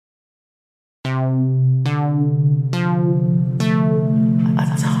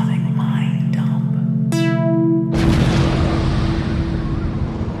Atomic Mind Dump.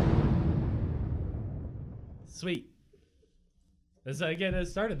 Sweet. Let's get it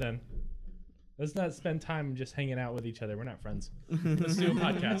started then. Let's not spend time just hanging out with each other. We're not friends. Let's do a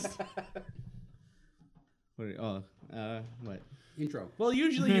podcast. What? Intro. Well,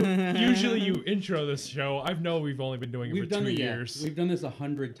 usually you intro this show. I know we've only been doing it for 2 years. We've done this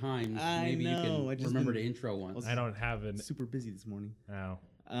 100 times. Maybe you can remember to intro once. I don't have an. Super busy this morning. Oh.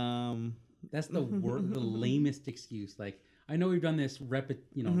 That's the the lamest excuse. Like, I know we've done this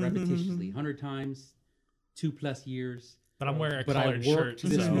repetitiously 100 times, 2+ years. But I'm wearing a But I collared worked shirt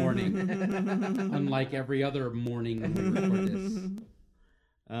this so. morning, unlike every other morning when we record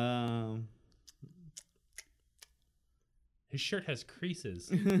this. His shirt has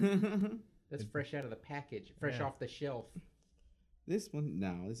creases. That's fresh out of the package, fresh off the shelf. This one?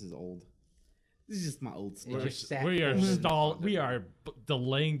 No, this is old. This is just my old stuff. We are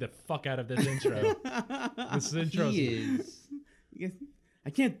delaying the fuck out of this intro. This intro is. I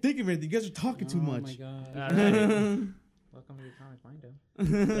can't think of anything. You guys are talking too much. Oh my god! All right. Welcome to the Atomic Mind Dump.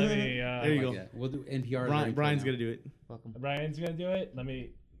 There you go. We'll do NPR. Brian's gonna do it. Welcome. Brian's gonna do it. Let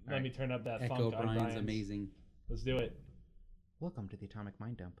me turn up that Echo funk on Brian's amazing. Let's do it. Welcome to the Atomic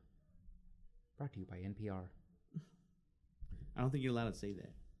Mind Dump. Brought to you by NPR. I don't think you're allowed to say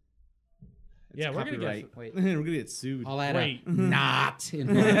that. Yeah, we're gonna get. Wait. We're gonna get sued. I'll add Wait. a not in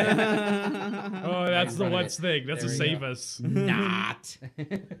Oh, that's the one thing. That's There to we save go. us. Not.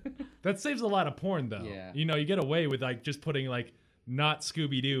 That saves a lot of porn, though. Yeah. You know, you get away with like just putting like not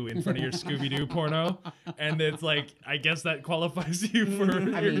Scooby Doo in front of your Scooby Doo porno, and it's like I guess that qualifies you for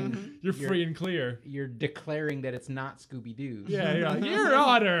you're free and clear. You're declaring that it's not Scooby Doo. Yeah, you're like, Your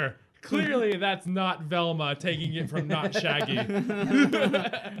Honor. Clearly, that's not Velma taking it from not Shaggy.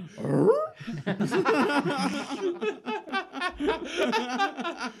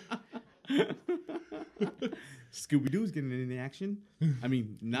 Scooby Doo's getting in action. I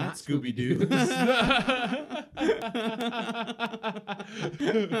mean, not Scooby Doo.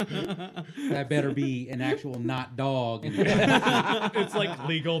 That better be an actual not dog. It's like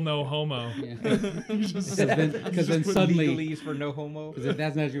legal no homo. Because then suddenly, legalese for no homo. because if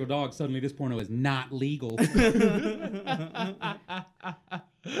that's an actual dog, suddenly this porno is not legal. Is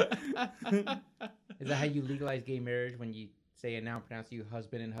that how you legalize gay marriage when you say a noun pronounce you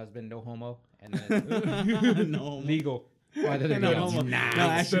husband and husband, no homo, and then it's No. legal? Why do they No, go, homo. nah. No, Said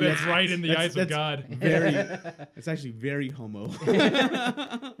actually, it's right in the eyes of God. Very. It's actually very homo.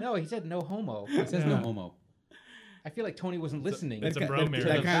 No, he said no homo. It says no homo. I feel like Tony wasn't listening. It's a That bro that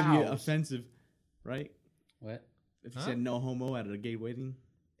marriage. kind of be Vows. offensive, right? What? If you said no homo at a gay wedding.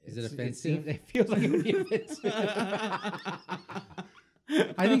 Is it It offensive? feels like it would be offensive.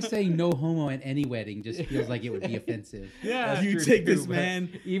 I think saying no homo at any wedding just feels like it would be offensive. Yeah. You True, take too, this but man.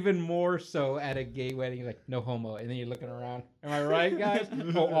 Even more so at a gay wedding, you're like, no homo. And then you're looking around. Am I right, guys?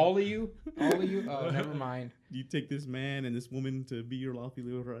 Oh, all of you? All of you? Oh, never mind. You take this man and this woman to be your lawfully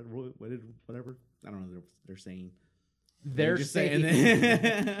wedded, whatever. I don't know what they're saying. They're just saying.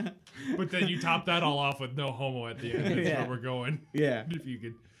 saying. But then you top that all off with no homo at the end. That's Yeah. where we're going. Yeah. If you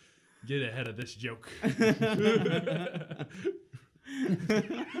could get ahead of this joke.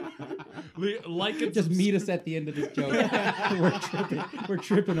 Like it, Just meet us at the end of this joke. We're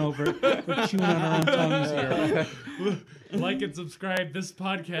tripping over it. We're chewing on our own tongues here. like and subscribe this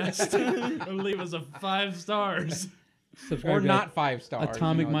podcast and leave us a 5 stars. Subscribe Or to not 5 stars.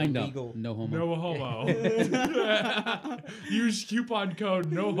 Atomic you know, Mind the Dump. legal- No homo. No homo. Use coupon code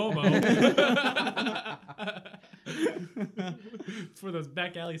no homo for those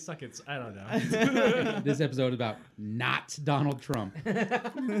back alley suckets. I don't know. This episode is about not Donald Trump.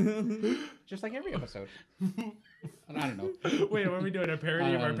 Just like every episode. I don't know. Wait, are we doing a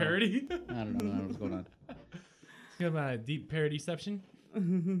parody of I our don't know. parody? I don't know what's going on. Come on, deep parodyception.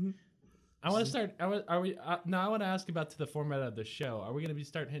 I want to start. I want to ask about the format of the show. Are we going to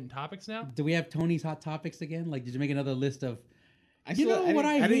start hitting topics now? Do we have Tony's hot topics again? Like, did you make another list of? I You know what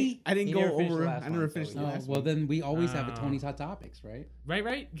I hate? I didn't You go never finished over. the last I never one, finished so the Oh, last well, one. then we always have a Oh. Tony's hot topics, right?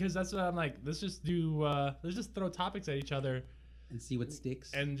 Right. Because that's what I'm like. Let's just do. Let's just throw topics at each other And see what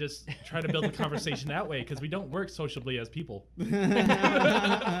sticks. and just try to build a conversation that way. Because we don't work sociably as people.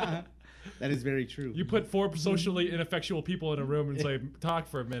 That is very true. You put 4 socially ineffectual people in a room and say, "Talk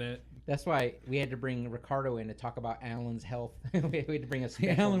for a minute." That's why we had to bring Ricardo in to talk about Alan's health. we had to bring a Hey,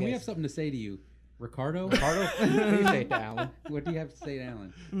 special Alan, guest. we have something to say to you. Ricardo? Ricardo, please say it to Alan. What do you have to say to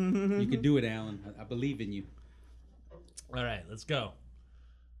Alan? You can do it, Alan. I believe in you. All right, let's go.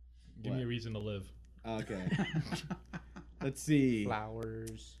 Give me What? a reason to live. Okay. Let's see.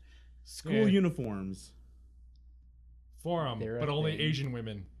 Flowers. School Yeah. uniforms. Forum, They're but a only thing. Asian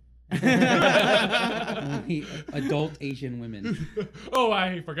women. Only adult Asian women. Oh,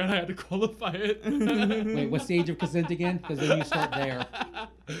 I forgot I had to qualify it. Wait, what's the age of consent again? Because then you start there.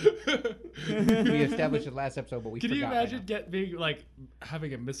 We established it last episode, but we Can forgot. you by imagine now. being like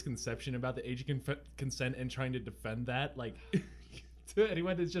having a misconception about the age of consent and trying to defend that? Like, to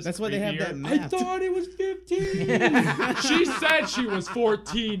anyone that's just That's why they have that creepier? I map. thought it was 15. She said she was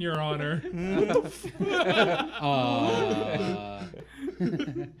 14, Your Honor.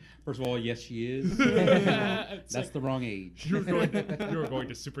 First of all, yes, she is. It's That's like, the wrong age. you're going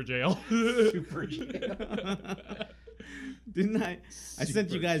to super jail. Super jail? Didn't I? I sent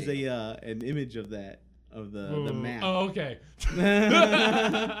you Super guys an image of that the map. Oh, okay. Of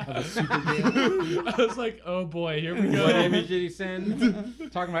a super jail. I was like, oh boy, here we go. What image did he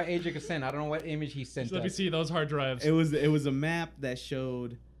send? Talking about age of consent. I don't know what image he sent Let me us. see those hard drives. It was a map that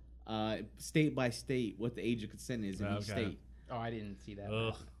showed state by state what the age of consent is in each Okay. state. Oh, I didn't see that.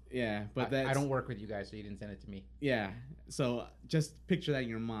 Ugh. Yeah, but I that's, don't work with you guys, so you didn't send it to me. Yeah, so just picture that in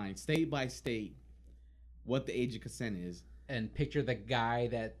your mind, state by state, what the age of consent is. And picture the guy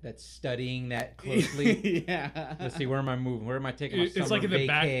that's studying that closely. Yeah. Let's see, where am I moving? Where am I taking my It's summer like in the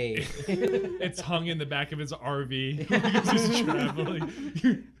back. vacay? It's hung in the back of his RV because he's traveling.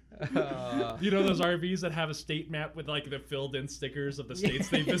 You know those RVs that have a state map with like the filled-in stickers of the states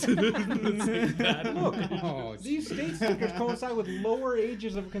they visited. It's like that. Look, Oh, these state stickers coincide with lower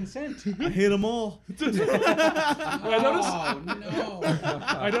ages of consent. I hit them all. I noticed. Oh, no.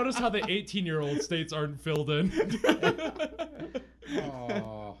 I noticed how the 18-year-old states aren't filled in.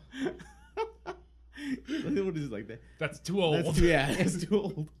 Oh. What is it like that? That's too old. That's too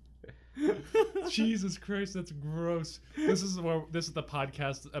old. Jesus Christ, that's gross. This is the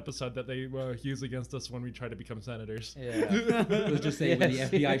podcast episode that they use against us when we try to become senators. Yeah. Let's just say when the Yes.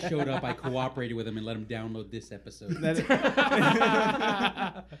 FBI showed up, I cooperated with them and let them download this episode.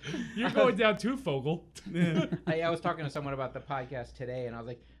 You're going down too, Fogel. I was talking to someone about the podcast today, and I was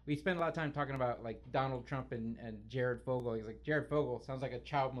like, we spent a lot of time talking about like Donald Trump and Jared Fogle. He's like, Jared Fogle sounds like a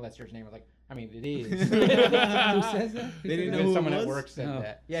child molester's name. I was like, I mean, it is. Who says that? They didn't know And who someone it at was? work said Oh.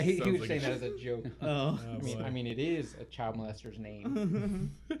 that. Yeah, he Sounds was like saying a that as a joke. Oh. boy. I mean, it is a child molester's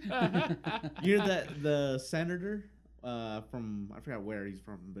name. You're the senator from, I forgot where he's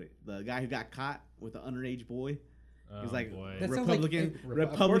from, but the guy who got caught with the underage boy. Oh, He's like boy. That sounds like Republican,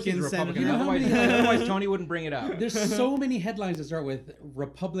 Of course he's Republican senator. You know how many- Otherwise, Tony wouldn't bring it up. There's so many headlines that start with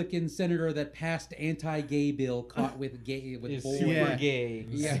Republican senator that passed anti-gay bill caught with Is boy. super Yeah. gay.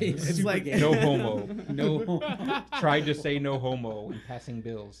 Yeah, It's super like- gay. No homo. No, Tried to say no homo in passing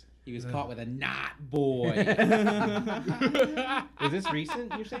bills. he was caught with a not boy. Is this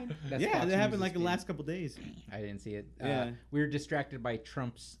recent, you're saying? That's Yeah, Fox that happened News' like the spin. last couple days. I didn't see it. Yeah. We were distracted by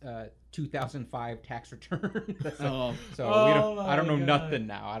Trump's 2005 tax return. Oh. So Oh I don't know my God. nothing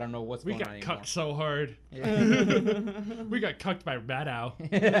now. I don't know what's We going got on anymore. cucked so hard. Yeah. We got cucked by Maddow.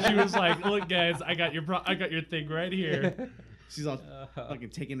 She was like, "Look, guys, I got your thing right here." She's all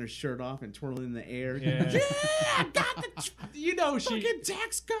fucking taking her shirt off and twirling in the air. Yeah. I got the You know she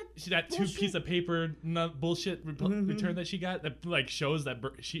tax cut. that two piece of paper bullshit return that she got that like shows that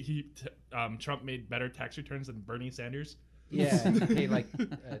Trump made better tax returns than Bernie Sanders. Yeah, he paid like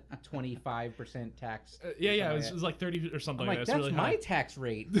 25% tax. Yeah, it was like 30 or something. I'm like, It's that's really my high. tax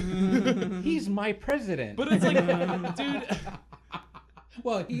rate. He's my president. But it's like, dude.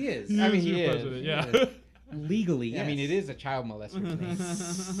 Well, he is. I mean, Your he is. president, yeah. He is. Legally, yes. I mean, it is a child molester's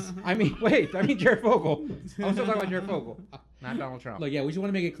name. I mean, wait. I mean, Jared Fogle. I'm still talking about Jared Fogle, not Donald Trump. Look, yeah, we just want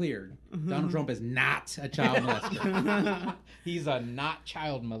to make it clear. Donald Trump is not a child molester. He's a not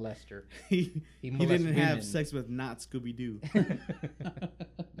child molester. He molests didn't have women. sex with not Scooby Doo.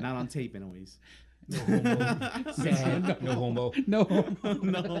 Not on tape, anyways. No homo. Sad. No homo. No.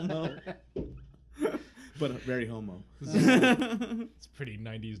 No. But very homo. It's pretty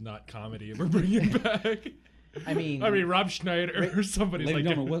 90s not comedy we're bringing back. I mean, Rob Schneider or somebody's Ladies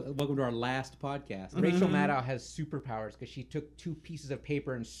like, and gentlemen, welcome to our last podcast. Rachel Maddow has superpowers because she took 2 pieces of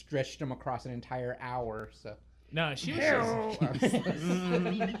paper and stretched them across an entire hour. So no, she was just,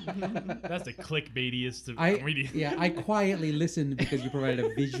 that's the clickbaitiest of media. I quietly listened because you provided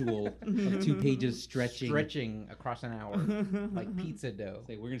a visual of 2 pages stretching across an hour like pizza dough.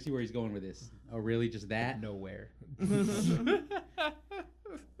 Say, we're gonna see where he's going with this. Oh, really? Just that? Nowhere.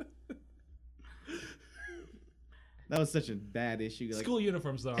 That was such a bad issue. Like, School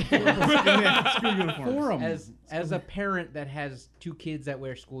uniforms though. yeah, school uniforms. Forums. As a parent that has 2 kids that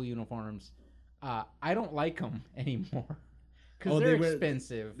wear school uniforms, I don't like them anymore because they're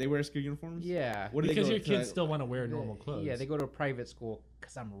expensive. They wear school uniforms? Yeah. What do they Because go your to, kids still want to wear normal clothes. Yeah, they go to a private school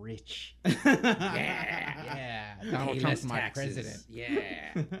because I'm rich. Yeah. Donald Pay Trump's less my taxes. president.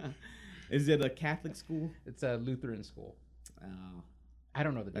 Yeah. Is it a Catholic school? It's a Lutheran school. Oh, I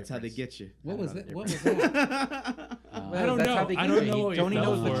don't know the that's difference. how they get you. What was know that? the What was difference. that? I don't That's know. how they I get don't you. know what Tony you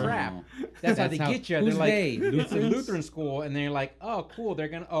knows fell the for. trap. That's how they get you. They're Who's like, they? it's a Lutherans? Lutheran school, and they're like, oh, cool. They're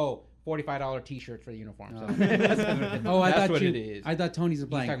gonna $45 T-shirts for the uniform. So Oh. that's Oh, I that's thought what you. it is. I thought Tony's He's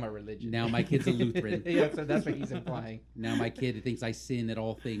implying. talking about religion. Now my kid's a Lutheran. Yeah, so that's what he's implying. Now my kid thinks I sin at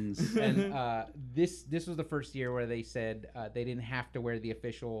all things. And this was the first year where they said they didn't have to wear the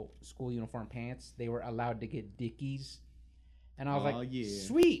official school uniform pants. They were allowed to get Dickies. And I was Oh, like, yeah.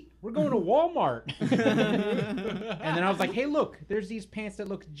 sweet, we're going to Walmart. And then I was like, hey, look, there's these pants that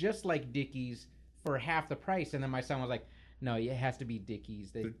look just like Dickies for half the price. And then my son was like, no, it has to be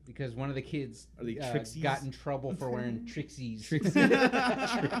Dickies because one of the kids Are they Tricksies? got in trouble for wearing Tricksies. Tricksies.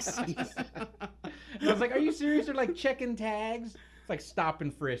 And I was like, are you serious? They're like checking tags. It's like stop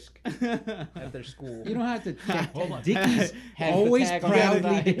and frisk at their school. You don't have to check. Hold on. Dickies Has the always tag on the proudly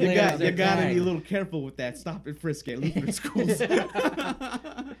side. You declares got their to tag. be a little careful with that stop and frisk at Lutheran schools. They're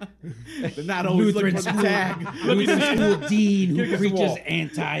not always Lutheran looking for the school. tag. Lutheran school dean Get who against the preaches wall.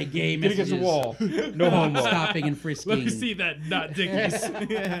 anti-gay Get against messages. the wall. No homo. Stopping and frisking. Let me see that, not Dickies.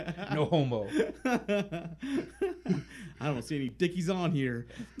 No homo. I don't see any Dickies on here.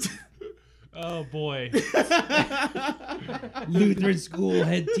 Oh boy. Lutheran school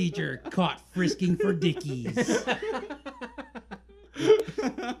head teacher caught frisking for Dickies.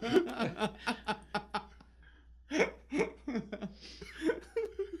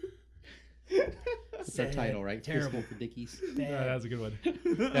 That's our title, right? Terrible. Frisking for Dickies. That's a good one.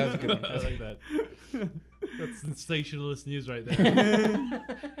 That was a good one. I like that. That's sensationalist news right there.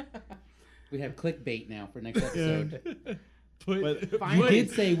 We have clickbait now for next episode. Put, You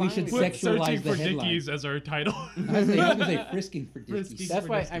did say we should put searching sexualize the for headline. Dickies as our title. I was going to say frisking for Dickies. Frisking. That's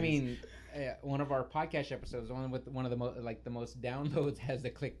why I Dickies. mean, one of our podcast episodes, the one with one of the most downloads, has the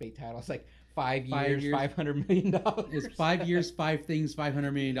clickbait title. It's like 5 years, years. $500 million. It's 5 years, 5 things,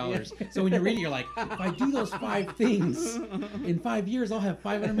 $500 million. So when you read it, you're like, if I do those 5 things, in 5 years, I'll have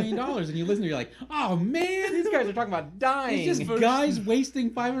 $500 million. And you listen, you're like, oh, man. These guys are talking about dying. It's just guys wasting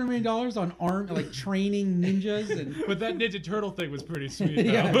 $500 million on like training ninjas. And But that Ninja Turtle thing was pretty sweet. Though.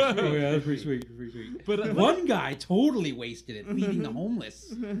 yeah, oh, yeah, that's pretty sweet. Pretty sweet. But One guy totally wasted it feeding the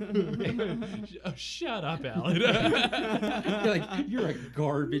homeless. oh, shut up, Alan. You're like, you're a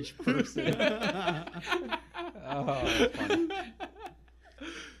garbage person. Oh, that's funny.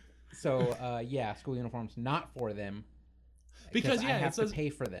 So, yeah, school uniforms not for them. Because, I yeah, have it says to pay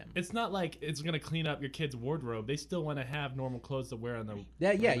for them. it's not like it's gonna clean up your kid's wardrobe. They still want to have normal clothes to wear on the.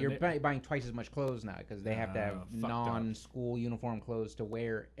 Yeah, on the you're na- buying twice as much clothes now because they have to have fucked up. non-school uniform clothes to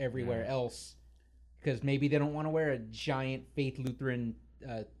wear everywhere else. Because maybe they don't want to wear a giant Faith Lutheran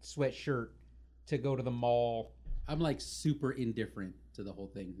sweatshirt to go to the mall. I'm like super indifferent to the whole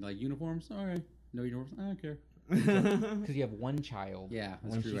thing. Like uniforms, all right. No uniforms, I don't care. Because you have one child. Yeah,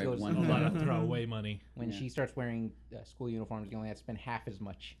 that's When true. she I have goes- one. A lot of throwaway money. When Yeah. she starts wearing school uniforms, you only have to spend half as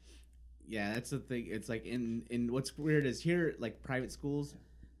much. Yeah, that's the thing. It's like in what's weird is here, like private schools,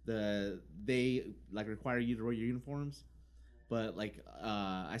 they like require you to wear your uniforms, but like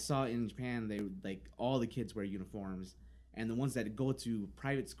I saw in Japan, they like all the kids wear uniforms, and the ones that go to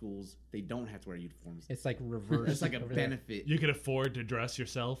private schools, they don't have to wear uniforms. It's like reverse. It's like a over there. benefit. You can afford to dress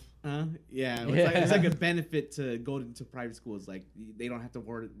yourself. Yeah, Yeah. it's like a benefit to go to private schools. Like they don't have to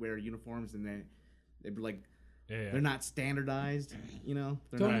wear uniforms, and they're like Yeah. they're not standardized. You know,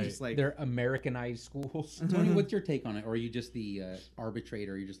 they're Totally. not just like They're Americanized schools. Tony, what's your take on it? Or are you just the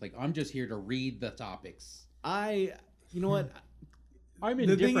arbitrator? Are you just like, I'm just here to read the topics? you know what? I'm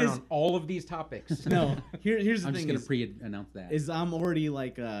The thing indifferent is- on all of these topics. No, here's the I'm just thing. going is- to pre-announce that. is I'm already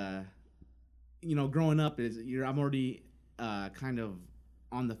like growing up I'm already kind of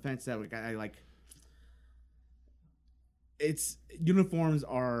on the fence that like I like it's uniforms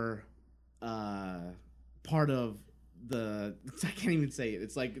are part of the I can't even say it.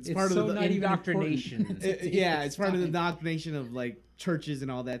 It's like it's part so of the not even Indoctrination. yeah, it's part of the indoctrination of like churches and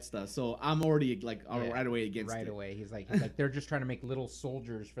all that stuff. So I'm already like Yeah, right away against right it. away. He's like they're just trying to make little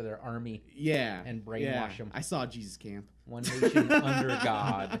soldiers for their army. Yeah, And brainwash yeah. 'em. I saw Jesus Camp. One nation under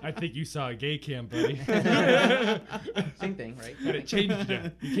God. I think you saw a gay cam, buddy. Same thing, right? And it changed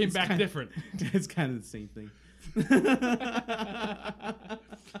you. You came back kinda- different. It's kind of the same thing.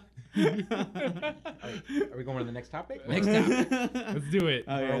 Are we going to the next topic? Next topic. Let's do it.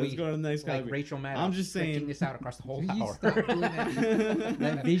 Oh, yeah, Or are let's we go to the next like topic. Rachel Maddow. I'm just stretching saying- this out across the whole Will you hour. stop doing that?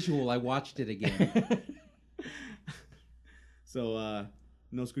 That visual, I watched it again. So,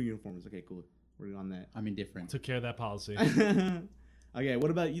 no school uniforms. Okay, cool. We're on that. I'm indifferent. Took care of that policy. Okay,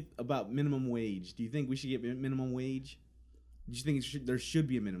 what about you? About minimum wage? Do you think we should get minimum wage? Do you think there should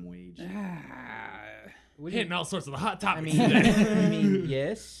be a minimum wage? What do you- Hitting all sorts of the hot topics I today. mean,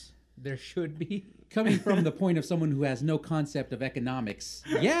 yes, there should be. Coming from the point of someone who has no concept of economics,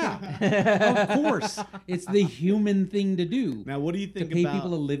 yeah, of course, it's the human thing to do. Now, what do you To think pay about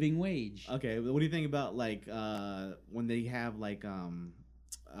people a living wage. Okay, what do you think about like when they have like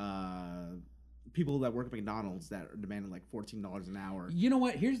people that work at McDonald's that are demanding like $14 an hour? You know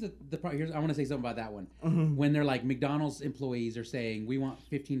what? Here's here's I want to say something about that one. When they're like McDonald's employees are saying we want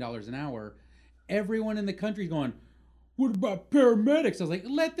 $15 an hour, everyone in the country's going, what about paramedics? I was like,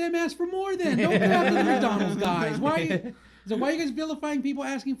 let them ask for more then. Don't go after the McDonald's guys. Why are you guys vilifying people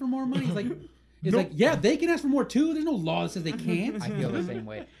asking for more money? It's like, yeah, they can ask for more too. There's no law that says they can't. I feel the same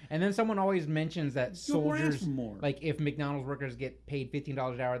way. And then someone always mentions that Go ask soldiers, for more. like if McDonald's workers get paid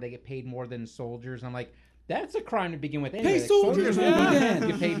 $15 an hour, they get paid more than soldiers. And I'm like, that's a crime to begin with. Anyway, Pay like, soldiers more then.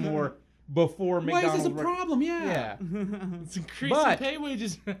 get paid more before Why McDonald's. is this a problem? Yeah. It's increasing But- pay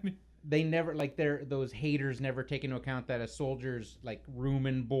wages. They never those haters never take into account that a soldier's like room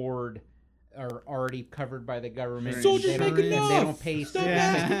and board are already covered by the government. Soldiers They don't- make and enough. They don't pay. Stop Yeah.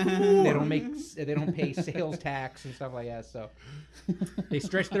 asking for more. They don't pay sales tax and stuff like that. So they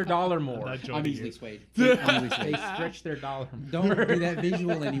stretch their dollar more. Not I'm joining easily you. swayed. They I'm easily swayed. stretch their dollar more. Don't do that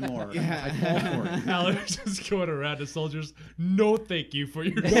visual anymore. Yeah. I call for it. Alex just going around to soldiers. No, thank you for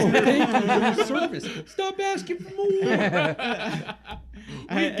your Thank you for your service. Stop asking for more.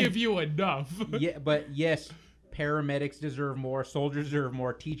 We give you enough. Yeah, but yes, paramedics deserve more. Soldiers deserve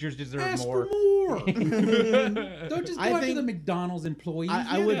more. Teachers deserve Ask more. for more. Don't just go I after think- the McDonald's employees.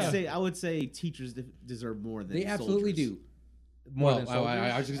 I Yeah. would say teachers deserve more than They absolutely soldiers. do. More Well, than soldiers.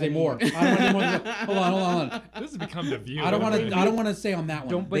 I was going to say more. I don't want to say more. Hold on. This has become the view. I don't want to say on that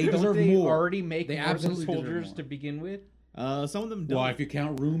one. Don't They don't deserve they more. already make They more than absolutely deserve soldiers more. to begin with? Some of them don't. Well, if you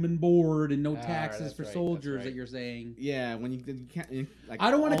count room and board and no Alright, taxes that's for right, that's soldiers right. that you're saying. Yeah, when you can't. Like,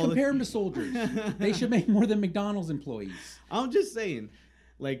 I don't want to all the- compare them to soldiers. They should make more than McDonald's employees. I'm just saying,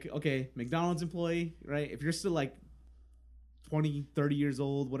 like, okay, McDonald's employee, right? If you're still like 20, 30 years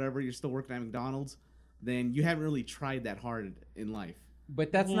old, whatever, you're still working at McDonald's, then you haven't really tried that hard in life.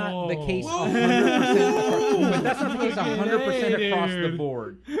 But that's not the Whoa. case Whoa. 100%. But that's not the case 100% Hey, across the dude.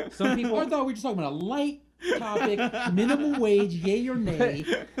 board. Some I people, thought we were just talking about a light topic, minimum wage, yay or nay.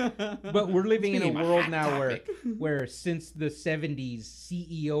 but we're living in a Speaking of a world hot now topic. where since the 70s,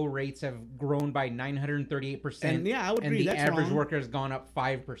 CEO rates have grown by 938%. And yeah, I would and agree the that's average wrong. worker has gone up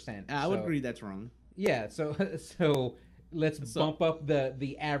 5%. I would So, agree that's wrong. Yeah, so let's bump up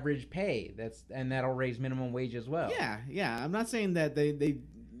the average pay. And that'll raise minimum wage as well. Yeah. I'm not saying that they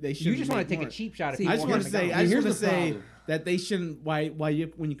should. You just want to take a cheap shot at See, people. I just working want to at say, McDonald's. Here's want to the say problem. that they shouldn't. Why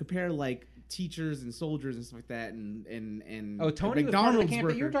you when you compare like teachers and soldiers and stuff like that, and Oh, Tony was part of the camp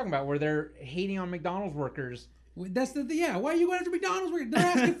that you were worker- talking about, where they're hating on McDonald's workers. That's yeah. Why are you going after McDonald's? They're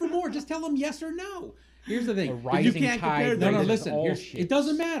asking for more. Just tell them yes or no. Here's the A thing. rising can't compare tide. them. No, raises listen. all Here's, ships. it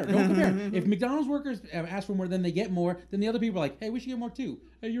doesn't matter. Don't compare. If McDonald's workers ask for more, then they get more. Then the other people are like, hey, we should get more too.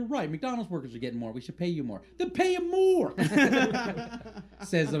 Hey, you're right. McDonald's workers are getting more. We should pay you more. Then pay them more.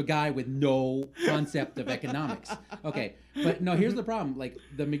 Says a guy with no concept of economics. Okay, but no, here's the problem. Like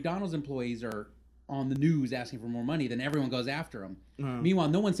the McDonald's employees are on the news asking for more money, then everyone goes after them. Meanwhile,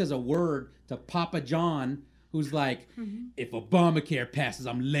 no one says a word to Papa John, who's like, if Obamacare passes,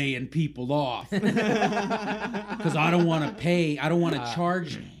 I'm laying people off. Because I don't want to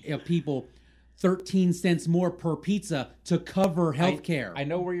charge people 13 cents more per pizza to cover health care. I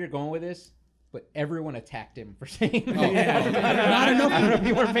know where you're going with this, but everyone attacked him for saying that. Not enough I don't know if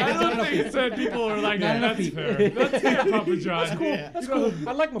you were paying I don't attention. think he said people were like, Not yeah, enough that's people. fair. That's fair, Papa John. That's cool. That's cool.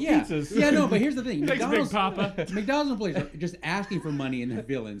 I like my Yeah. pizzas. Yeah, no, but here's the thing. Thanks, Big Papa. McDonald's employees are just asking for money and they're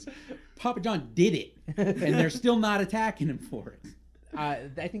villains. Papa John did it, and they're still not attacking him for it. I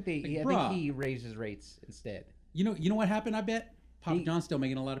think I bruh. think he raised his rates instead. You know what happened? I bet Papa John's still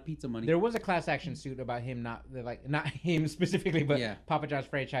making a lot of pizza money. There was a class action suit about him not him specifically, but Yeah. Papa John's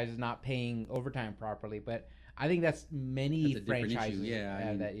franchise is not paying overtime properly. But I think that's many That's a different issue. franchises Yeah, I have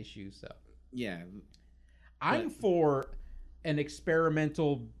mean- that issue. So Yeah, I'm for an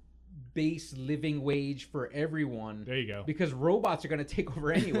experimental base living wage for everyone. There you go. Because robots are going to take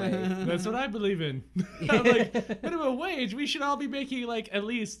over anyway. That's what I believe in. Like minimum wage, we should all be making like at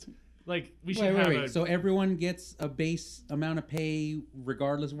least like we should have a So everyone gets a base amount of pay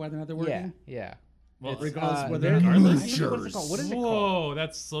regardless of whether or not they're working? yeah. well, regardless whether there- regardless. What is it called? What is it called? Whoa,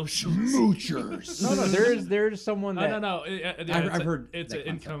 that's social. Moochers. No, there's someone that No. I've heard it's that an concept.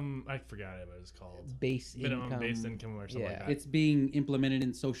 income. I forgot what it's called. base Minimum income. based income or something Yeah. like that. It's being implemented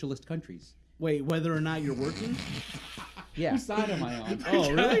in socialist countries. wait, whether or not you're working. Yeah. Whose side am I on?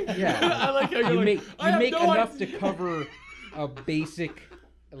 Oh, really? Yeah. I like how you're You like, make I have make no enough idea. to cover a basic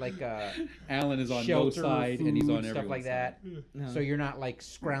Alan is on no shelter, side, food, and he's on stuff everyone's like that. No. So you're not like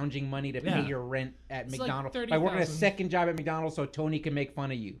scrounging money to Yeah. pay your rent at It's like McDonald's by working a 30,000. second job at McDonald's so Tony can make fun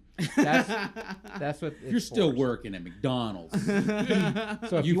of you. That's what it's You're still for. working at McDonald's.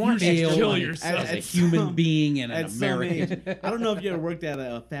 So if You you want fail extra kill money, yourself. as a At human some- being and an At some American. age, I don't know if you ever worked at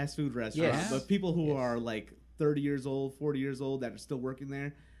a fast food restaurant, Yes. but people who Yes. are like 30 years old, 40 years old that are still working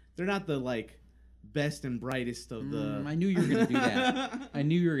there, they're not the like best and brightest of the. I knew you were going to do that. I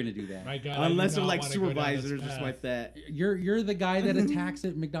knew you were going to do that. My God, I do Unless they're not like wanna go down this supervisors or path. something like that. You're the guy that attacks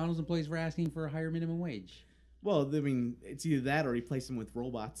at McDonald's employees for asking for a higher minimum wage. Well, I mean, it's either that or replace them with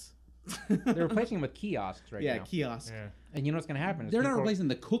robots. they're replacing them with kiosks right yeah, now. kiosk. Yeah. And you know what's going to happen? is They're not people- replacing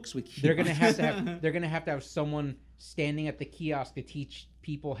the cooks with kiosks. They're gonna have to have. They're gonna have to have someone standing at the kiosk to teach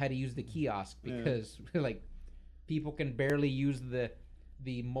people how to use the kiosk because like people can barely use the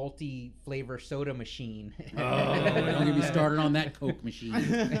multi-flavor soda machine. Oh, don't get me started on that Coke machine.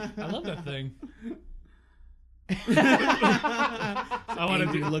 I love that thing. I want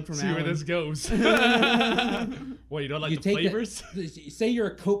Angry to look from see where Alan. this goes. What, you don't like You the take flavors? say you're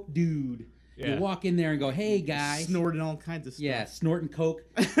a Coke dude. Yeah. You walk in there and go, "Hey guys." Snorting all kinds of stuff. Yeah, snorting Coke,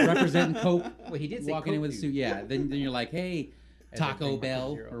 representing Coke. Well, he did say Walking in Coke with a dude. suit. Yeah. Then you're like, "Hey, As a Taco thing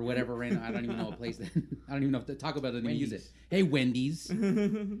Bell for or whatever." Random. I don't even know a place. I don't even know if the Taco Bell doesn't even use it. Wendy's. Hey,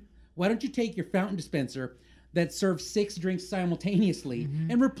 Wendy's. Why don't you take your fountain dispenser that serves 6 drinks simultaneously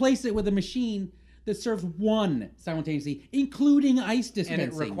and replace it with a machine that serves 1 simultaneously, including ice And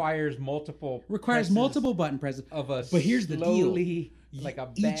dispensing? it requires multiple. Requires presses multiple button presses. of a. But here's the deal. slowly, like a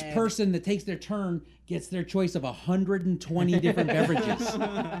Each bag. person that takes their turn gets their choice of 120 different beverages.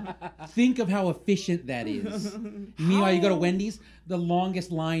 Think of how efficient that is. Meanwhile, you go to Wendy's, the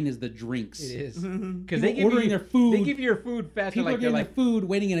longest line is the drinks. It is People because they give ordering you their food. They give you your food faster. People Like are they're getting like, their food,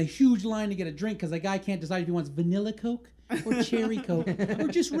 waiting in a huge line to get a drink because the guy can't decide if he wants vanilla Coke or cherry Coke or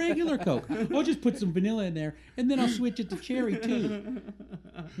just regular Coke. I'll just put some vanilla in there and then I'll switch it to cherry too.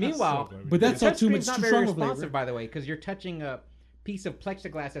 meanwhile, But that's the not too much touchscreen's not very stronger responsive, flavor. by the way, because you're touching a piece of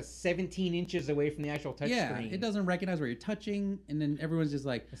plexiglass that's 17 inches away from the actual touchscreen. Yeah, it doesn't recognize where you're touching, and then everyone's just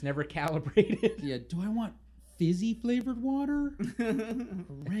like, It's never calibrated. yeah, do I want fizzy flavored water or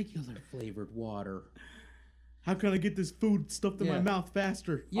regular flavored water? How can I get this food stuffed in my Yeah. mouth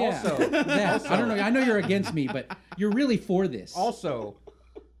faster? Yeah, Also- that. I don't know. I know you're against me, but you're really for this. Also,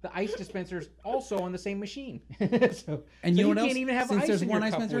 the ice dispenser's also on the same machine. so, and you know what can't else? even have Since ice there's in one your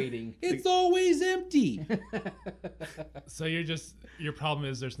ice cup dispenser, waiting. it's always empty. So your problem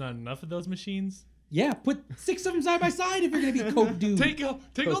is there's not enough of those machines? Yeah, put 6 of them side by side if you're gonna be Coke dude. Take all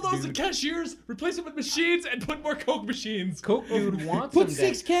those dude. cashiers, replace them with machines, and put more Coke machines. Coke dude wants Put them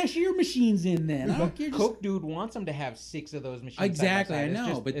 6 cashier machines in then. I don't care. just- Coke dude wants them to have 6 of those machines. Exactly, side I by side.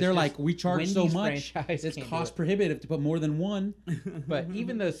 know, It's but just- they're it's like, just we charge so Wendy's much, franchise it's can't do cost it. prohibitive to put more than one. But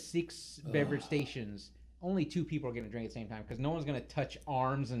even those 6 beverage stations, only 2 people are going to drink at the same time because no one's going to touch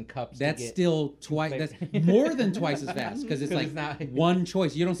arms and cups. That's to get, still twice. flavors. That's more than twice as fast because it's 'Cause like it's not- one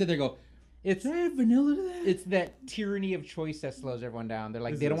choice. You don't sit there and go, It's "Can I have vanilla to that?" it's that tyranny of choice that slows everyone down. They're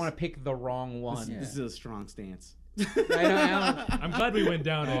like, This they don't is- want to pick the wrong one. This is a strong stance. I know, Alan. I'm glad we went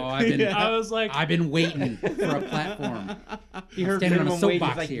down it. Oh, I've been, I was like, I've been waiting for a platform. He heard standing on a minimum wage. He's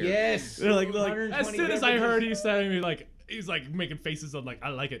soapbox like, here. yes. They're like, as 120 soon as I beverages. heard he said me, he's like making faces. I'm like, I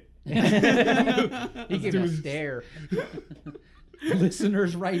like it. He gave me a stare.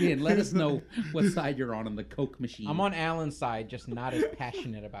 Listeners, write in. Let us know what side you're on the Coke machine. I'm on Alan's side, just not as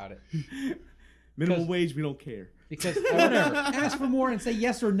passionate about it. Minimum wage, we don't care. Because Whatever. Ask for more and say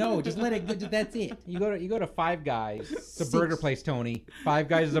yes or no. Just let it go. That's it. you go to Five Guys. It's a 6. burger place, Tony. Five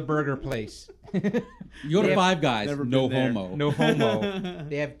Guys is a burger place. You go They to have- Five Guys. Never No been there. homo. No homo.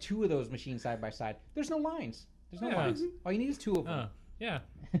 They have 2 of those machines side by side. There's no lines. There's no Yeah. lines. All you need is 2 of them. Yeah.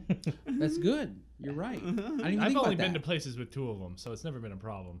 That's good. You're right. I didn't even I've think only about been to that. places with 2 of them, so it's never been a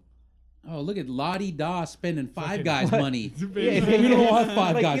problem. Oh, look at Lottie Da spending Five Fucking- Guys money. Yeah, You don't want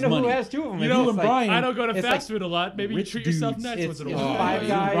Five like, Guys you know money. who has 2 of them? You It's know, just like- Brian- I don't go to It's fast like food a lot. Maybe you rich treat yourself dudes. nice It's- once in a it's while. Five you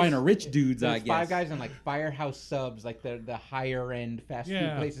Guys. Brian are rich dudes, I There's guess. Five Guys and like Firehouse Subs, like the higher end fast food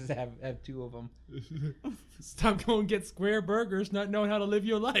Yeah. places have 2 of them. Stop going get square burgers, not knowing how to live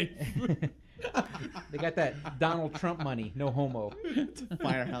your life. They got that Donald Trump money, no homo.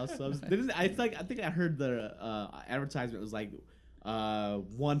 Firehouse subs. I think I heard the advertisement was like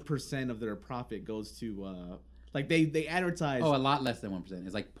 1% of their profit goes to like they advertise Oh, a lot less than 1%.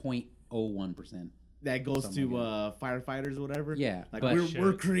 It's like 0.01%. that goes something to like firefighters or whatever. Yeah, like but-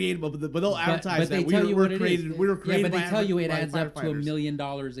 we're creative, but they'll advertise but they that tell we you were what it created. is. We were Yeah, created. but they by tell you it by adds up to $1 firefighters. million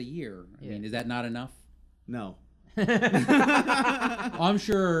a year. I Yeah. mean, is that not enough? No, I'm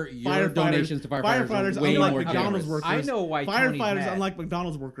sure your donations to firefighters are way unlike more McDonald's generous. workers. I know why Tony's firefighters, mad. unlike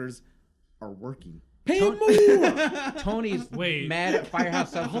McDonald's workers, are working. Pay more. Tony's Wait. mad at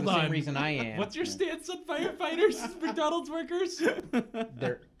Firehouse Subs for Hold the same on. reason I am. What's your stance on firefighters, McDonald's workers?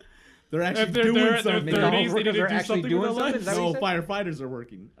 They're actually If they're doing their something. 30s, McDonald's they need to workers are do actually something doing with their something? Is that lives. what No, you said? firefighters are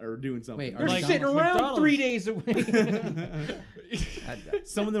working or doing something. Wait, They're are sitting around McDonald's. 3 days a week.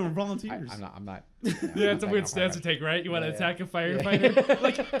 Some of them are volunteers. I'm not. Yeah, it's a weird stance to take, right? You want to attack a firefighter?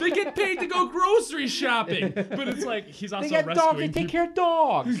 Like, they get paid to go grocery shopping. But it's like, he's also They got dogs. They rescuing take people. care of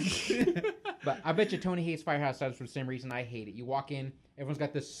dogs. But I bet you Tony hates Firehouse Subs for the same reason I hate it. You walk in, everyone's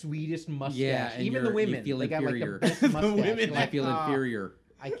got the sweetest mustache. Yeah, and even the you women. feel They got like inferior. the best mustache. women, I Like, feel "Ah, inferior.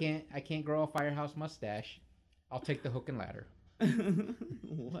 I can't grow a Firehouse mustache. I'll take the hook and ladder.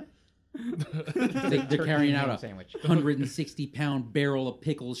 What? They're Turkey carrying out ham a sandwich. 160-pound barrel of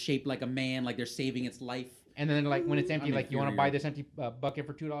pickles shaped like a man, like they're saving its life. And then like when it's empty, I'm like you want to inferior. buy this empty bucket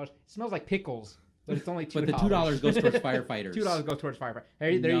for $2. It smells like pickles, but it's only $2. But the $2 goes towards firefighters. $2 goes towards firefighter.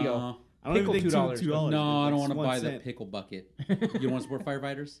 Hey, there you go. No. I don't even Pickle think $2. No, I don't want to It's 1 buy the cent. pickle bucket. You want to support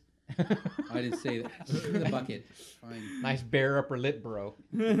firefighters? I didn't say that. Just give me the bucket. Fine. Nice bare upper lip, bro.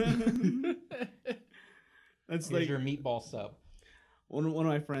 That's Here's like your meatball sub. one of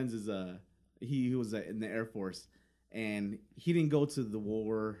my friends is he was in the Air Force, and he didn't go to the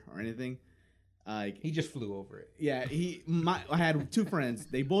war or anything. Like He just flew over it. yeah, I had 2 friends.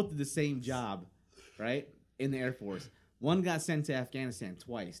 They both did the same job, right? In the Air Force. One got sent to Afghanistan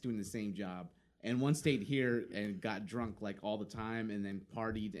twice doing the same job, and one stayed here and got drunk like all the time and then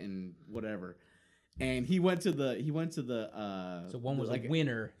partied and whatever. And he went to the So one was like a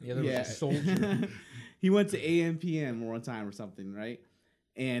winner, the other yeah. was a soldier. He went to AMPM one time or something, right?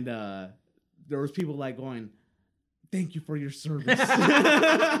 And there was people like going, "Thank you for your service."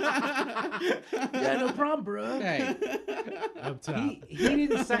 Yeah, no problem, bro. Hey, Up top. He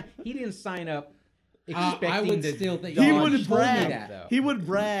didn't sign up expecting I would to still think he God, would you told me brag. that. though. He would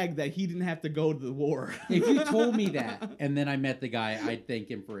brag that he didn't have to go to the war. If you told me that, and then I met the guy, I'd thank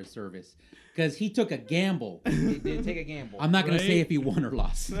him for his service. Because he took a gamble. He did take a gamble. I'm not going to say Right? if he won or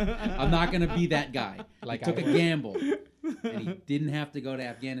lost. I'm not going to be that guy. Like He took I a was. gamble. And he didn't have to go to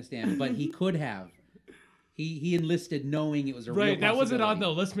Afghanistan, but he could have. He enlisted knowing it was a real Right, that wasn't on the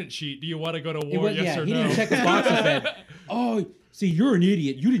possibility. enlistment sheet. Do you want to go to It war, was, yes yeah, or he no? didn't check the box that said, "Oh, see, you're an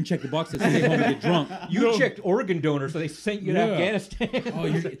idiot. You didn't check the box that said stay home and get drunk." You checked organ donor, so they sent you to Yeah. Afghanistan. Oh,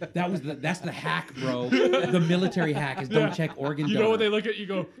 that's the hack, bro. The military hack is don't check organ You donor. know when they look at you,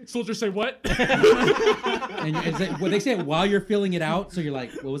 go, soldiers say what? And they say it while you're filling it out, so you're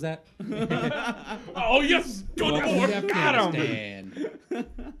like, "What was that?" Oh yes, go to Welcome war. to Got him.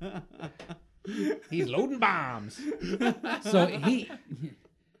 Afghanistan. He's loading bombs. So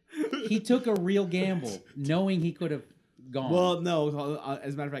he took a real gamble, knowing he could have gone. Well, no.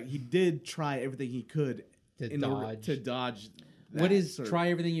 As a matter of fact, he did try everything he could To in order dodge. to dodge. what that is sort of- try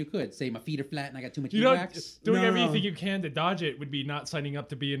everything you could? Say my feet are flat and I got too much You know, earwax. doing No, everything no. you can to dodge it would be not signing up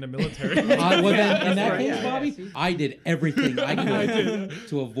to be in the military. Well, then in that right, case, yeah, Bobby, yeah, see? I did everything I I could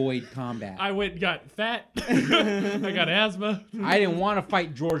to avoid combat. I went and got fat. I got asthma. I didn't want to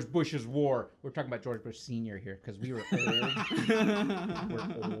fight George Bush's war. We're talking about George Bush Sr. here because we were old.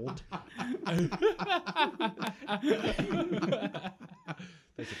 We're old.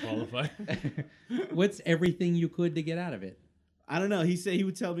 That's a qualify. What's everything you could to get out of it? I don't know. He said he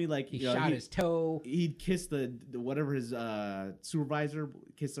would tell me like He you know, shot his toe. He'd kiss the whatever his supervisor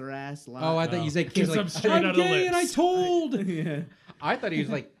kiss her ass. A lot. Oh, I thought Oh. you said Kiss kids them like straight I'm out of the gay and I lips. told. yeah. I thought he was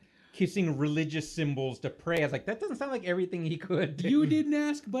like kissing religious symbols to pray. I was like, that doesn't sound like everything he could do. You didn't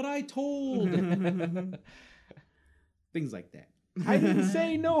ask, but I told. Things like that. I didn't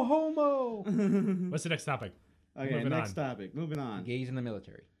say no homo. What's the next topic? Okay, Moving next on. topic. Moving on. Gays in the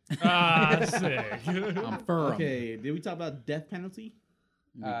military. Ah, sick. I'm firm. Okay, did we talk about death penalty?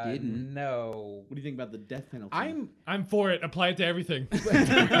 We didn't. No. What do you think about the death penalty? I'm for it. Apply it to everything.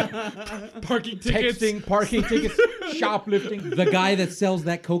 Parking tickets. Texting, parking tickets, shoplifting. The guy that sells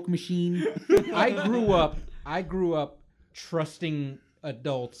that Coke machine. I grew up trusting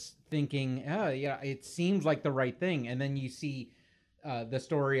adults, thinking, oh yeah, it seems like the right thing, and then you see the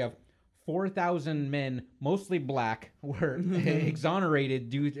story of 4,000 men, mostly black, were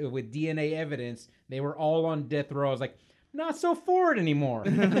exonerated with DNA evidence. They were all on death row. I was like, not so for it anymore.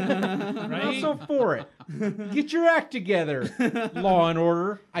 Not so for it. Get your act together. Law and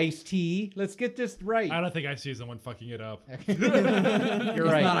Order, Ice-T. Let's get this right. I don't think Ice-T is the one fucking it up. You're It's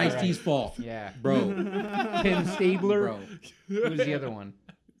right. not you're Ice-T's right. fault. Yeah. Bro. Ken Stabler. Bro. Who's the other one?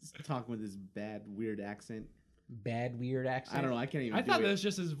 talking with this bad, weird accent. bad weird accent. I don't know. I can't even. I do thought it. that was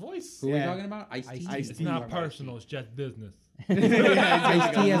just his voice. Who are we Yeah. talking about? Ice-T. Ice-T. It's not personal. It's just business.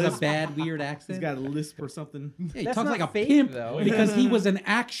 Ice-T has a bad weird He's accent. got a lisp or something. Yeah, he That's talks not like a fake, pimp though. because he was an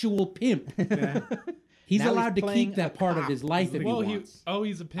actual pimp. Yeah. He's Now he's allowed to playing keep that a part of cop. his life if he Well, wants.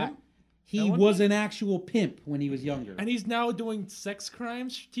 he's a pimp, He one? was an actual pimp when he was younger. and he's now doing sex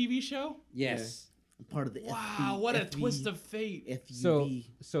crimes TV show. Yes. Part of the Wow, what a twist of fate! So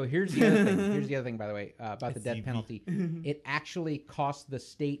here's the other thing. Here's the other thing, by the way, about the death FUV. penalty. It actually costs the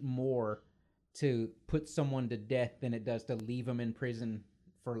state more to put someone to death than it does to leave them in prison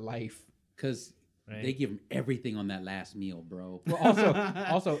for life. Because Right. they give him everything on that last meal, bro. Well,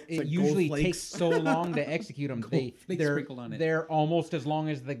 also, it like usually gold takes flakes. so long to execute them. Flakes sprinkled on it. They're almost as long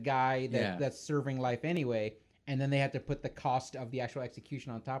as the guy Yeah. that's serving life anyway, and then they have to put the cost of the actual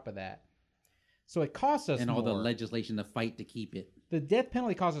execution on top of that. So it costs us And more. all the legislation to fight to keep it. The death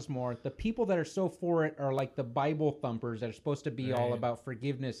penalty costs us more. The people that are so for it are like the Bible thumpers that are supposed to be all Right. about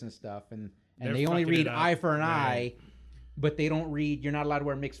forgiveness and stuff, and They're they only fucking read it up. eye for an Right. eye. But they don't read. You're not allowed to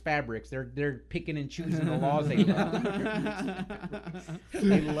wear mixed fabrics. They're picking and choosing the laws they love.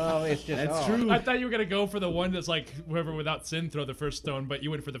 They love. It's just That's oh. true. I thought you were gonna go for the one that's like whoever without sin throw the first stone, but you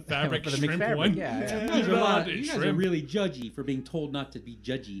went for the fabric For the mixed shrimp fabric, one. yeah, yeah. You guys You're are, allowed to you guys are shrimp. really judgy for being told not to be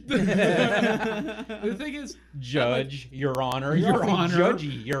judgy. The thing is, Judge, Your Honor, Your You're Honor.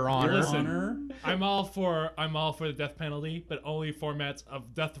 judgy, Your Honor. Listen. Honor. I'm all for the death penalty, but only formats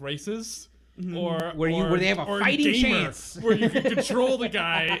of death races. Or Where they have a or fighting gamer, chance. where you can control the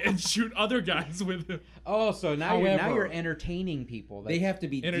guy and shoot other guys with him. Oh, so now you're However, entertaining people. They have to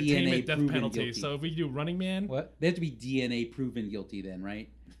be Entertainment DNA death proven penalty. guilty. So if we do Running Man, What? They have to be DNA proven guilty then, right?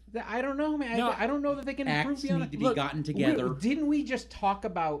 I don't know, man. No, I don't know that they can prove Acts beyond need to it. be Look, gotten together. Didn't we just talk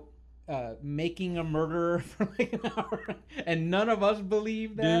about making a murderer for like an hour, and none of us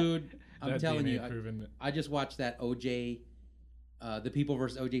believe that? Dude, I'm that telling DNA you, proven. I just watched that OJ, The People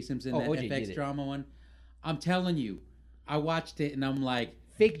versus OJ Simpson, Oh, that OJ did FX it. drama one. I'm telling you, I watched it and I'm like,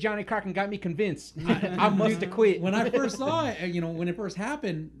 Fake Johnny Cochran got me convinced. I must have quit. when I first saw it, when it first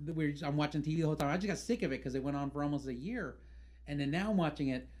happened, I'm watching TV the whole time. I just got sick of it because it went on for almost a year. And then now I'm watching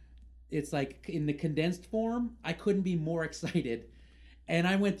it, it's like in the condensed form, I couldn't be more excited. And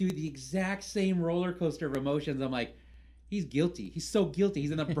I went through the exact same roller coaster of emotions. I'm like, he's guilty. He's so guilty.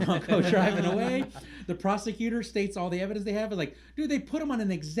 He's in the Bronco driving away. The prosecutor states all the evidence they have. Is like, dude, they put him on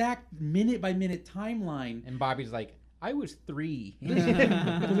an exact minute by minute timeline. And Bobby's like, I was 3.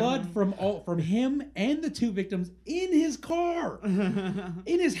 Blood from him and the two victims in his car, in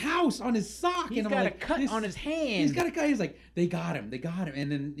his house, on his sock. He's and I'm got like, a cut on his hand. He's got a cut. He's like, they got him.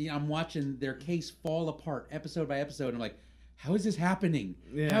 And then I'm watching their case fall apart episode by episode. And I'm like, how is this happening?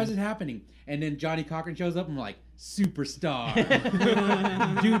 Yeah. How is it happening? And then Johnny Cochran shows up and I'm like, superstar.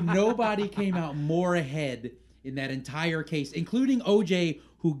 Dude, nobody came out more ahead in that entire case, including OJ,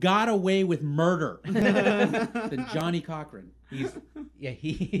 who got away with murder, than Johnny Cochran.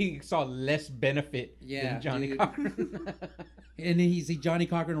 He saw less benefit Yeah, than Johnny dude. Cochran. And then you see Johnny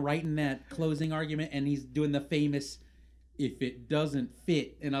Cochran writing that closing argument, and he's doing the famous, if it doesn't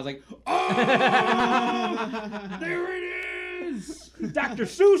fit. And I was like, oh, there it is. Dr.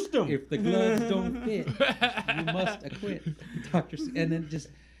 Seussed him. If the gloves don't fit, you must acquit. And then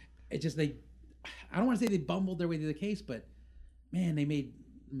I don't want to say they bumbled their way through the case, but man, they made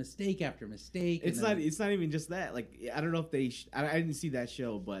mistake after mistake. It's not even just that. Like, I don't know if they. I didn't see that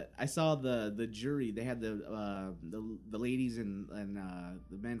show, but I saw the jury. They had the ladies and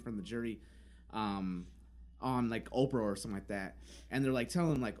the men from the jury, on like Oprah or something like that, and they're like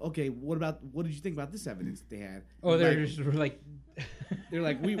telling them like, okay, what did you think about this evidence that they had? Oh, they're like, just like, they're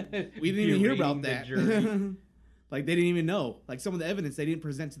like we didn't even hear about that. Like they didn't even know. Like some of the evidence they didn't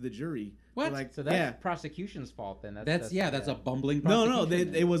present to the jury. What? They're Like So that's yeah. prosecution's fault then. That's a bumbling No,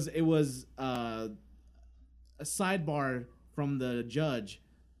 prosecution. it was a sidebar from the judge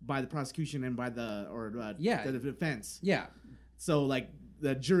by the prosecution and by the defense. Yeah. So like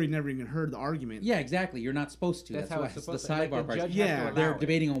the jury never even heard the argument. Yeah, exactly. You're not supposed to. That's That's how why it's it's supposed the to. Like, sidebar the part. judge has Yeah, to allow They're it.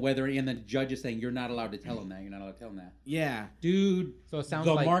 debating on whether, and the judge is saying you're not allowed to tell him that. You're not allowed to tell him that. Yeah. Dude, So it sounds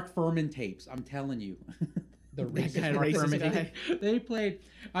the like Mark Furman tapes. I'm telling you. the That racist guy, Mark racist Furman. guy. They played.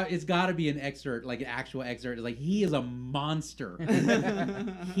 It's got to be an excerpt, like an actual excerpt. It's like he is a monster.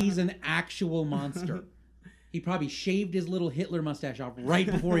 He's an actual monster. He probably shaved his little Hitler mustache off right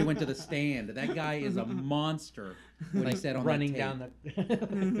before he went to the stand. That guy is a monster. What he said on running that tape.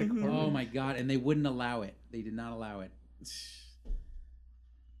 down the. Oh my god! And they wouldn't allow it. They did not allow it.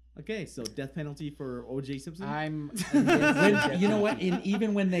 Okay, so death penalty for O.J. Simpson. You know what?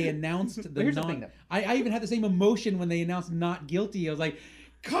 Even when they announced the Here's the non, thing, though. I even had the same emotion when they announced not guilty. I was like,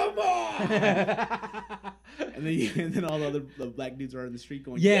 come on. And then all the black dudes are in the street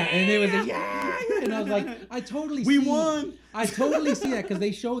going, Yeah, and it was and I was like, I totally We see, won. I totally see that because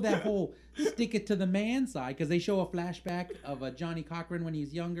they show that whole stick it to the man side because they show a flashback of Johnny Cochran when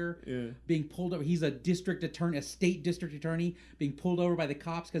he's younger being pulled over. He's a district attorney, a state district attorney, being pulled over by the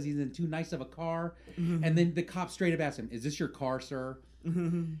cops because he's in too nice of a car. And then the cop straight up asks him, "Is this your car, sir?"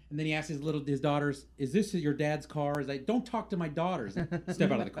 And then he asks his daughters, "Is this your dad's car?" He's like, "Don't talk to my daughters."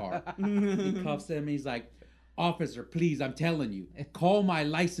 Step out of the car. He cuffs him. He's like, "Officer, please, I'm telling you, call my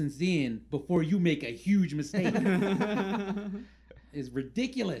license in before you make a huge mistake." It's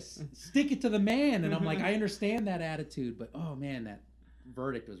ridiculous. Stick it to the man. And I'm like, I understand that attitude, but oh man, that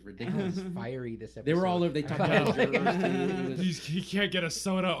verdict was ridiculous. Fiery this episode. They were all over. They talked about jurors too. It was, You can't get a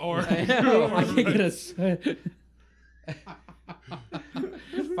soda or. I can't get a.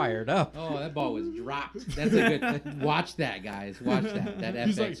 fired up. Oh, that ball was dropped. That's a good. Watch that, guys. Watch that. That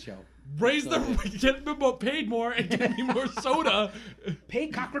He's FX like, show. Raise get me more, paid more and get me more soda. Pay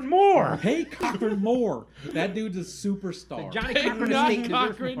Cochran more. Pay Cochran more. That dude's a superstar. Johnny Hey, Cochran not estate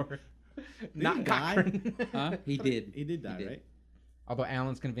deserves Cochran. more. Did Not he die? Cochran. Huh? He did. He did die, right? Although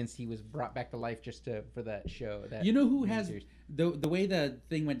Alan's convinced he was brought back to life just for that show. That You know who miniseries. has the way the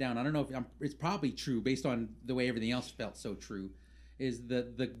thing went down? I don't know if it's probably true based on the way everything else felt so true. Is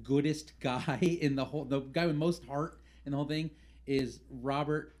the goodest guy in the guy with most heart in the whole thing is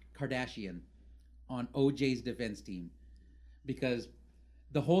Robert Kardashian on OJ's defense team, because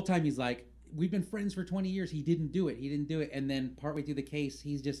the whole time he's like, we've been friends for 20 years. He didn't do it, and then partway through the case,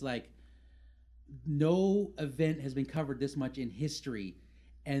 he's just like, no event has been covered this much in history,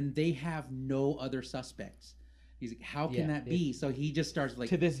 and they have no other suspects. He's like, how can that be? So he just starts like,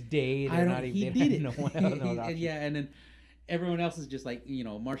 to this day, I they're don't. not even. He they did have it. No one else, no and option. yeah, and then everyone else is just like,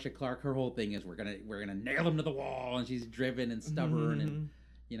 Marcia Clark. Her whole thing is we're gonna nail him to the wall, and she's driven and stubborn, and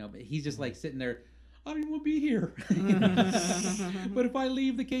but he's just like sitting there. I don't even want to be here. But if I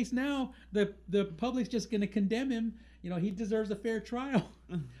leave the case now, the public's just going to condemn him. He deserves a fair trial.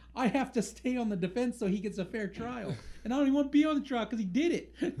 I have to stay on the defense so he gets a fair trial, and I don't even want to be on the trial because he did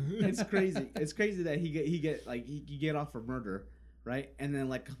it. It's crazy. It's crazy that he get off for murder, right? And then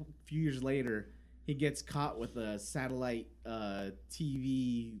like a few years later, he gets caught with a satellite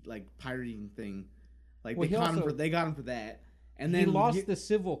TV like pirating thing. Like Well, they got him for that. And He then lost the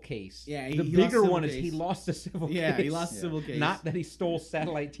civil case. Yeah, the he lost bigger civil one is case. he lost the civil case. Yeah, he lost the civil case. Not that he stole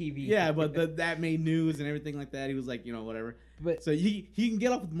satellite TV. Yeah, but that made news and everything like that. He was like, whatever. But So he can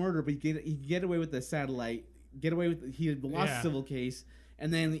get off with murder, but he can get away with the satellite. Get away with he lost Yeah. civil case,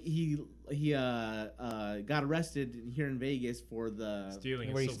 and then he got arrested here in Vegas for the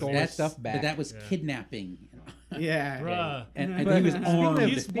Stealing Where he his stole silver- his stuff back. But that was Yeah. kidnapping, yeah. Bruh. and he But was speaking armed. of-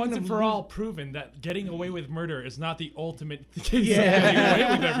 He's once and of for all proven that getting away with murder is not the ultimate case Yeah. of getting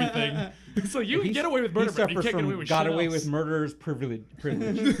away with everything. So you can get away with murder, he but you suffers can't get from away with got shit away else. with murder's privilege.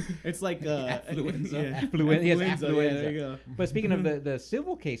 It's like Affluenza. Affluenza. Yes, Yeah, affluenza. there you go. But speaking of the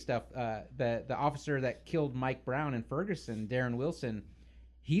civil case stuff, the officer that killed Mike Brown in Ferguson, Darren Wilson,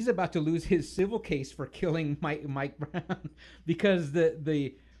 he's about to lose his civil case for killing Mike Brown because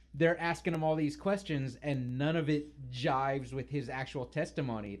they're asking him all these questions and none of it jives with his actual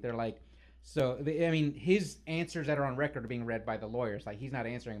testimony. They're like, his answers that are on record are being read by the lawyers. Like, he's not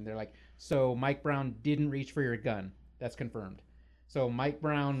answering them. They're like, so Mike Brown didn't reach for your gun. That's confirmed. So Mike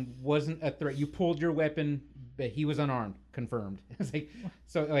Brown wasn't a threat. You pulled your weapon, but he was unarmed. Confirmed. It's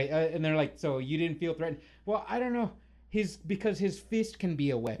like, and they're like, so you didn't feel threatened? Well, I don't know. Because his fist can be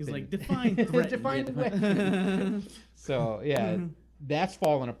a weapon. He's like, define threat. Define the weapon. So yeah, that's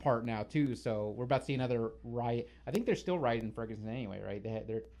falling apart now too. So we're about to see another riot. I think they're still rioting in Ferguson anyway, right?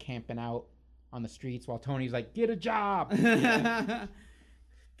 They're camping out on the streets while Tony's like, get a job.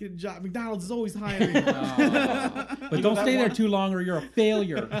 Get a job. McDonald's is always hiring. But don't stay there too long or you're a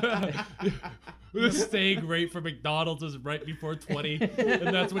failure. The staying rate for McDonald's is right before 20, and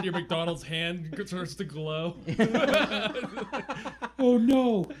that's when your McDonald's hand starts to glow. Oh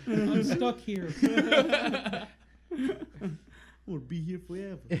no, I'm stuck here. We'll be here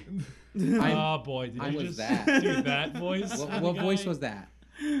forever. Oh boy, did I you was just that. do that voice? What voice was that?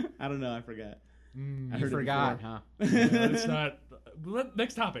 I don't know. I forgot. I You heard it forgot, before. huh? No, it's not.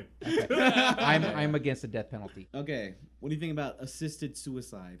 Next topic. I'm against the death penalty. Okay. What do you think about assisted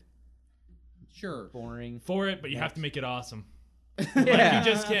suicide? Sure. Boring. For it, but you have to make it awesome. Yeah. You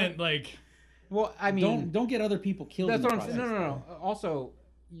just can't like. Well, I mean, Don't get other people killed. that's in the what I'm saying. process. No. Also,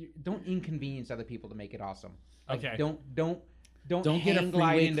 don't inconvenience other people to make it awesome. Like, Okay. Don't Don't get a hang glide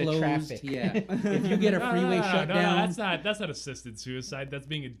freeway into closed. traffic. Yeah. If you get a freeway shut down, that's not assisted suicide. That's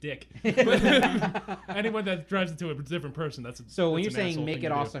being a dick. Anyone that drives into a different person, that's So when that's you're an saying asshole make thing it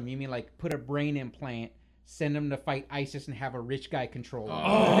to do. awesome, you mean like put a brain implant, send them to fight ISIS, and have a rich guy control it.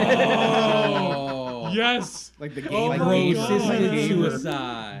 oh, Yes. Like the game. Oh like my Gamer. God. bro-assisted Gamer.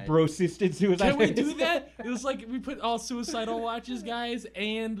 suicide. Bro-assisted suicide. Can we do that? It was like we put all suicidal watches, guys,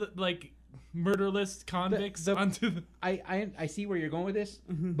 and like murderless convicts the- onto the. I see where you're going with this,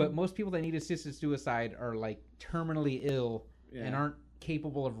 but most people that need assisted suicide are like terminally ill and Yeah. aren't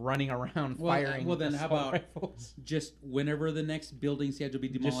capable of running around Well, firing. well, then how assault about- rifles? Just whenever the next building schedule be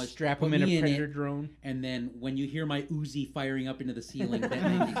demolished, Just strap put them in me a predator it, drone. and then when you hear my Uzi firing up into the ceiling,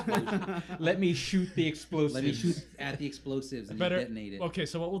 detonate the explosion. Let me shoot the explosives. Let me shoot at the explosives and you detonate it. Okay,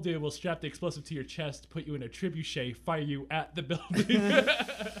 so what we'll do, we'll strap the explosive to your chest, put you in a trebuchet, fire you at the building.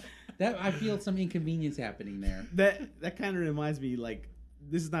 That I feel some inconvenience happening there. That kind of reminds me, like,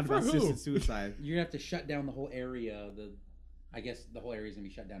 this is not For about who? assisted suicide. You're gonna have to shut down the whole area. I guess the whole area is gonna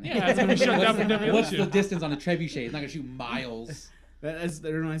be shut down. Yeah, it's gonna be shut down for What's the demolition. distance on a trebuchet? It's not gonna shoot miles. That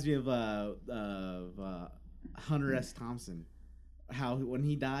reminds me of Hunter S. Thompson. How when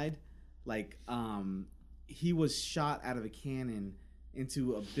he died, like he was shot out of a cannon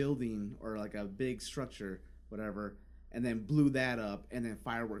into a building or like a big structure, whatever, and then blew that up, and then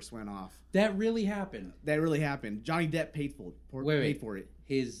fireworks went off. That really happened. That really happened. Johnny Depp paid for it.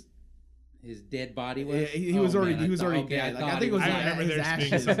 His dead body was. Yeah, he was already man, dead. Like, I thought think it was I his remember there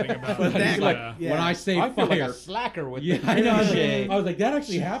being ashes. something about But it. that, Like, like, yeah. When I say I feel like fire, a slacker with yeah, the I know. trebuchet. I was like, that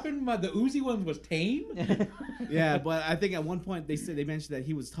actually happened. The Uzi one was tame. Yeah, but I think at one point they mentioned that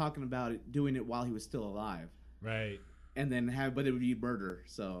he was talking about doing it while he was still alive, Right. and then but it would be murder.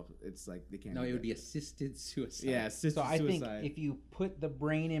 So it's like they can't. No, do it would that. be assisted suicide. Yeah, assisted So I think suicide. if you put the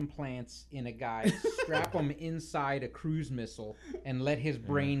brain implants in a guy, strap him inside a cruise missile, and let his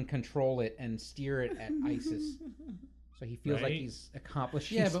brain control it and steer it at ISIS, so he feels like Right. he's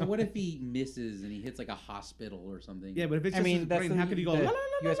accomplishing. Yeah, but what something. if he misses and he hits like a hospital or something? Yeah, but if it's I just mean, his that's brain, the, how could he go? the "La, la, la,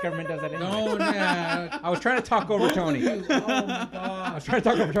 U.S. la, government la, does that. la, la, Anyway. No, yeah. I was trying to talk over Tony. Oh my I god. was trying to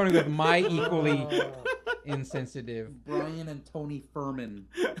talk over Tony with my equally insensitive. Brian and Tony Furman.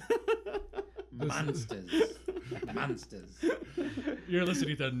 Monsters. Monsters. You're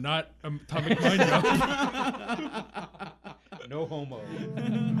listening to Not Atomic Mind Drop. No homo.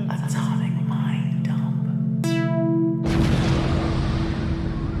 Atomic Mind